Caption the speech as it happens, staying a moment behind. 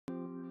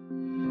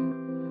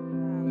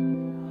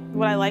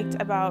What I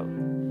liked about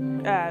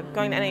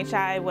going to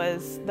NHI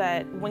was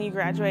that when you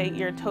graduate,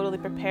 you're totally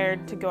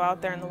prepared to go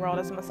out there in the world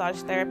as a massage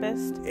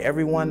therapist.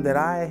 Everyone that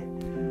I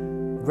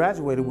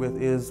graduated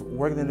with is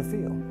working in the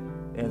field.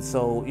 And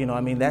so, you know,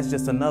 I mean, that's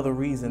just another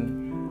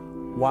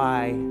reason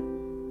why,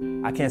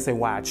 I can't say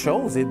why I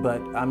chose it,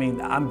 but I mean,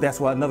 that's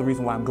another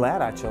reason why I'm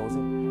glad I chose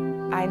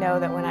it. I know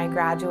that when I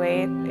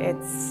graduate,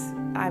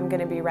 I'm going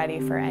to be ready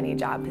for any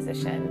job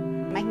position.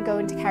 I can go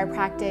into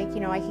chiropractic, you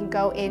know, I can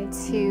go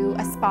into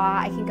a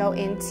spa, I can go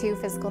into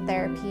physical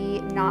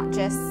therapy, not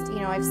just, you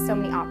know, I have so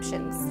many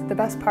options. The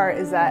best part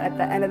is that at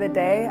the end of the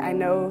day, I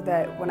know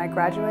that when I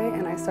graduate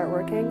and I start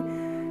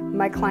working,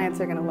 my clients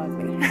are going to love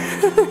me.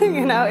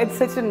 You know, it's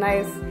such a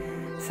nice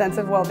sense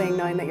of well-being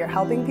knowing that you're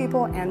helping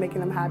people and making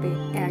them happy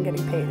and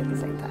getting paid at the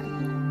same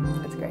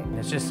time. It's great.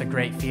 It's just a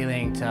great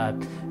feeling to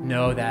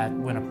know that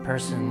when a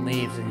person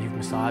leaves and you've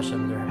massaged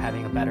them, they're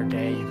having a better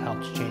day, you've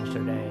helped change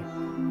their day.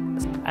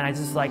 And I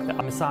just like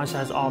that massage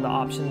has all the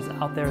options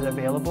out there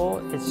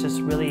available. It's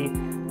just really,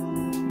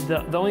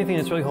 the only thing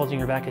that's really holding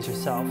you back is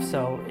yourself.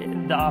 So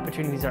the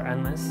opportunities are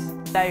endless.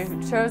 I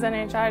chose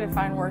NHI to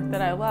find work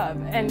that I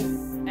love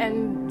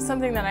and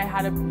something that I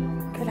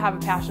could have a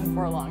passion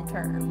for long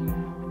term.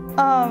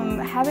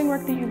 Having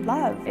work that you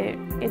love,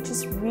 it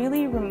just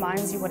really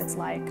reminds you what it's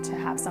like to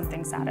have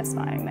something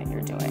satisfying that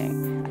you're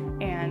doing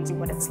and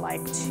what it's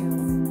like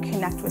to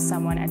connect with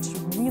someone and to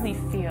really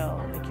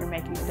feel like you're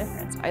making a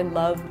difference. I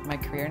love my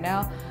career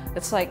now.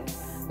 It's like,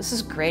 this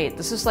is great.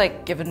 This is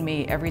like given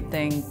me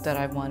everything that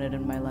I've wanted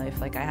in my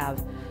life. Like I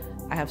have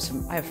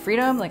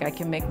freedom, like I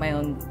can make my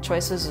own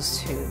choices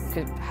as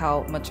to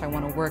how much I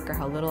want to work or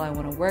how little I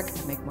want to work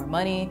to make more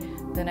money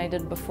than I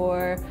did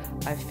before.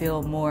 I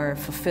feel more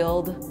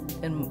fulfilled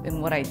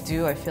in what I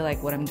do. I feel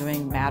like what I'm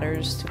doing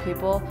matters to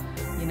people,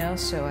 you know,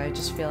 so I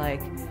just feel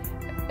like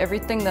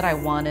everything that I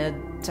wanted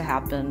to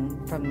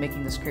happen from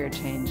making this career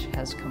change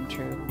has come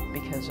true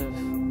because of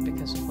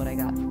what I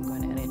got from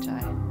going to NHI.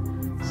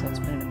 So it's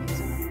been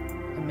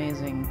an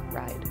amazing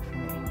ride for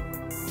me.